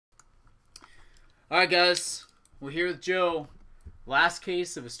Alright, guys. We're here with Joe. Last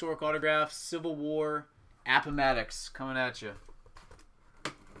case of historic autographs, Civil War, Appomattox, coming at you.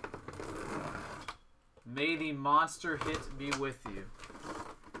 May the monster hit be with you.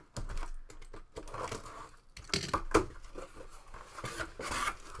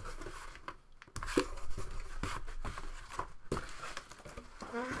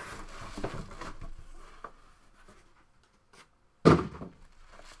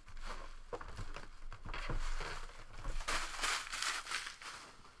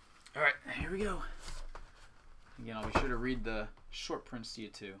 Alright, here we go. Again, I'll be sure to read the short prints to you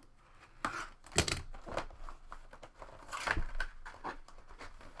too.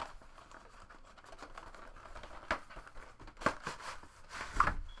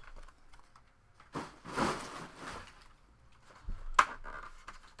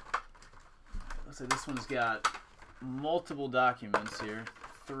 Looks like this one's got multiple documents here.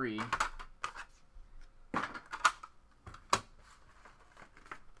 3.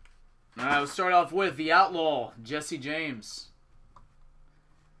 Alright, we'll start off with the Outlaw, Jesse James.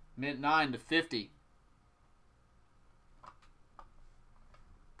 Mint 9 to 50.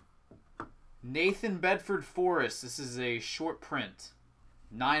 Nathan Bedford Forrest. This is a short print.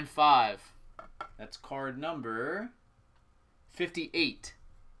 9.5. That's card number 58.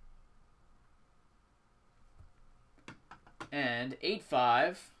 And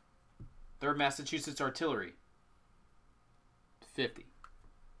 8.5. 3rd Massachusetts Artillery. 50.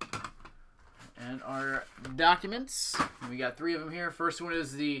 And our documents, we got 3 of them here. First one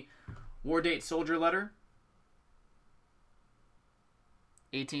is the War Date Soldier Letter,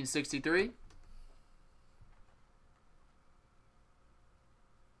 1863.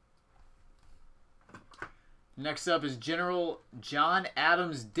 Next up is General John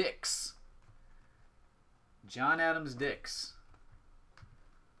Adams Dix. John Adams Dix.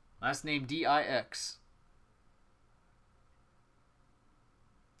 Last name D-I-X.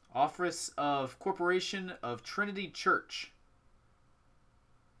 Office of Corporation of Trinity Church.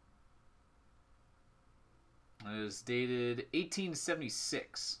 It is dated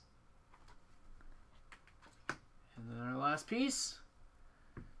 1876. And then our last piece,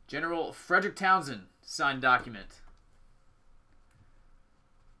 General Frederick Townsend, signed document.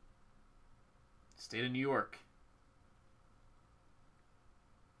 State of New York.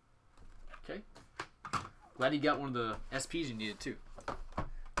 Okay. Glad you got one of the SPs you needed too.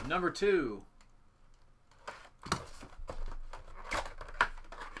 Number 2.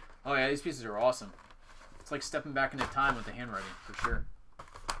 Oh yeah, these pieces are awesome. It's like stepping back into time with the handwriting, for sure.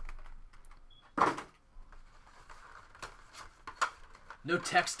 No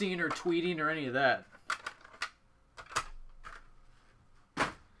texting or tweeting or any of that.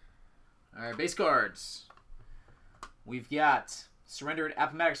 Alright, base cards. We've got surrendered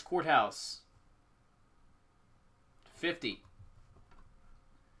Appomattox Courthouse. 50.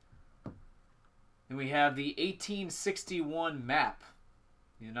 And we have the 1861 map,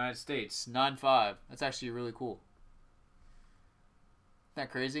 the United States, 9.5. That's actually really cool. Isn't that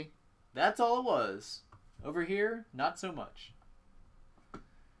crazy? That's all it was. Over here, not so much.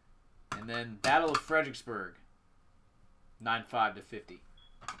 And then Battle of Fredericksburg, 9.5 to 50.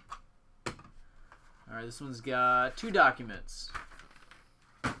 Alright, this one's got 2 documents.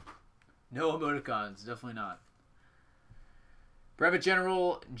 No emoticons, definitely not. Brevet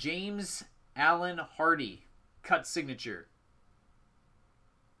General James Allen Hardy, cut signature.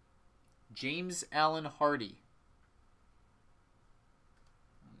 James Allen Hardy.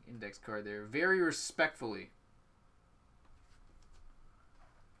 Index card there. Very respectfully.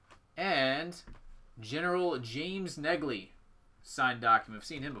 And General James Negley, signed document. I've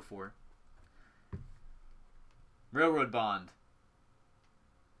seen him before. Railroad bond.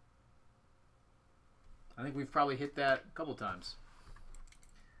 I think we've probably hit that a couple times.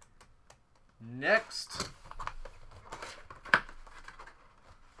 Next,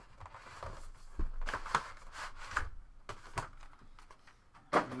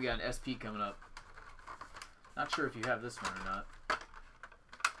 we got an SP coming up. Not sure if you have this one or not.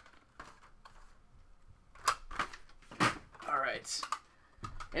 Alright.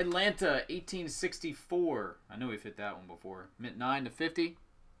 Atlanta, 1864. I know we've hit that one before. Mint 9 to 50.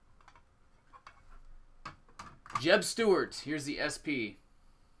 Jeb Stuart. Here's the SP.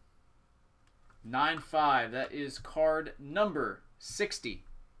 9.5. That is card number 60.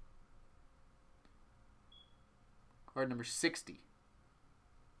 Card number 60.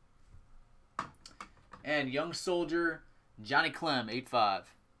 And Young Soldier Johnny Clem, 8.5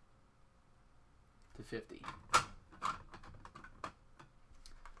 to 50.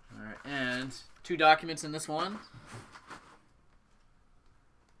 Alright, and 2 documents in this one.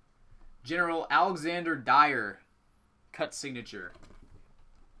 General Alexander Dyer. Cut signature.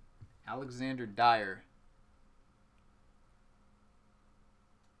 Alexander Dyer.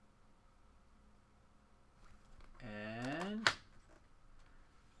 And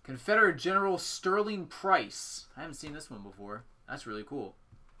Confederate General Sterling Price. I haven't seen this one before. That's really cool.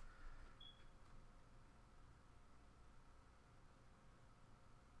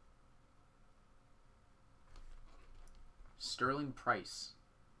 Sterling Price.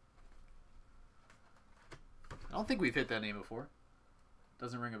 I don't think we've hit that name before.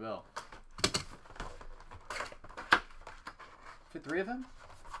 Doesn't ring a bell. Fit 3 of them?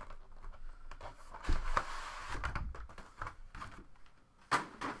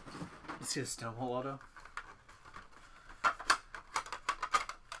 Let's see a Stonewall auto.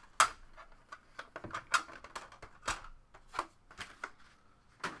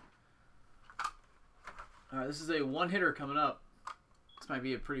 Alright, this is a one-hitter coming up. This might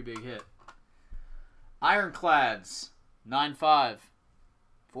be a pretty big hit. Ironclads, 9.5.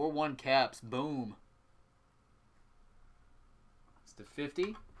 4-1 caps, boom. It's to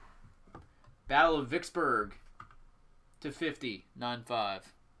 50. Battle of Vicksburg, to 50, 9.5.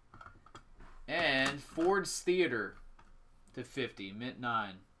 And Ford's Theater, to 50, mint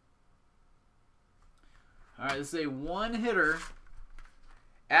 9. Alright, this is a one-hitter.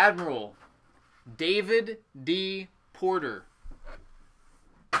 Admiral David D. Porter.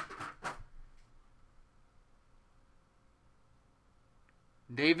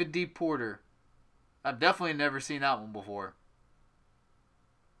 David D. Porter. I've definitely never seen that one before.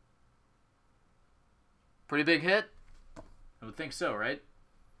 Pretty big hit? I would think so, right?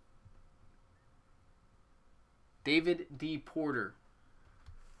 David D. Porter.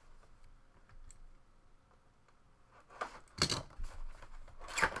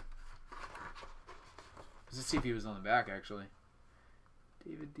 Let's see if he was on the back, actually.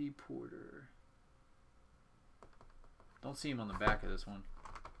 David D. Porter. Don't see him on the back of this one.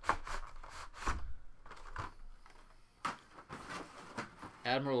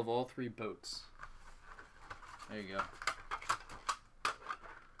 Admiral of all 3 boats. There you go.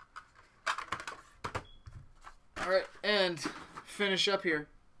 Alright, and finish up here.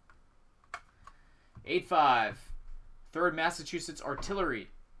 8.5. 3rd Massachusetts Artillery.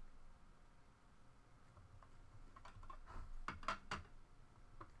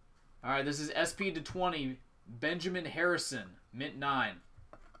 Alright, this is SP to 20. Benjamin Harrison, mint 9.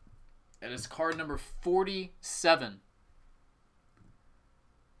 That is card number 47.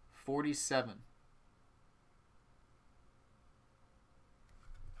 47.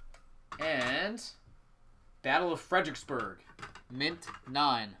 And Battle of Fredericksburg, mint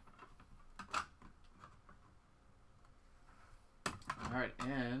 9. Alright,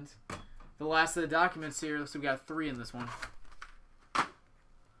 and the last of the documents here. So we got 3 in this one.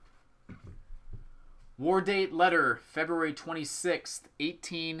 War date letter, February 26th,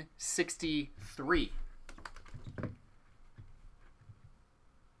 1863.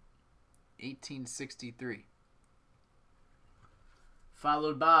 1863.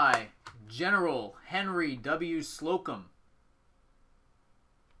 Followed by General Henry W. Slocum.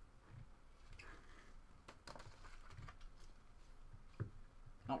 I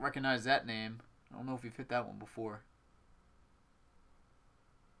don't recognize that name. I don't know if we've hit that one before.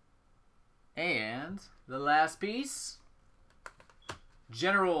 And the last piece,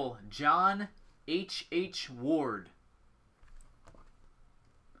 General John H. Ward.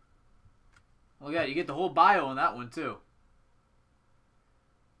 Look at it, you get the whole bio on that one too.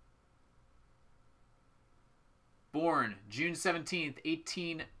 Born June 17th,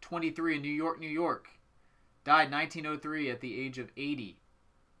 1823 in New York, New York. Died 1903 at the age of 80.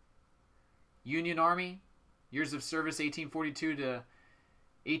 Union Army, years of service 1842 to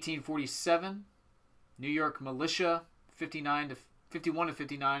 1847. New York Militia 51 to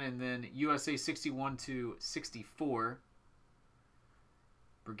 59, and then USA 61 to 64.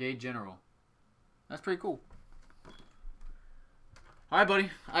 Brigade General. That's pretty cool. All right, buddy.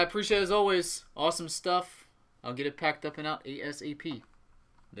 I appreciate it as always. Awesome stuff. I'll get it packed up and out ASAP.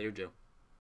 Later, Joe.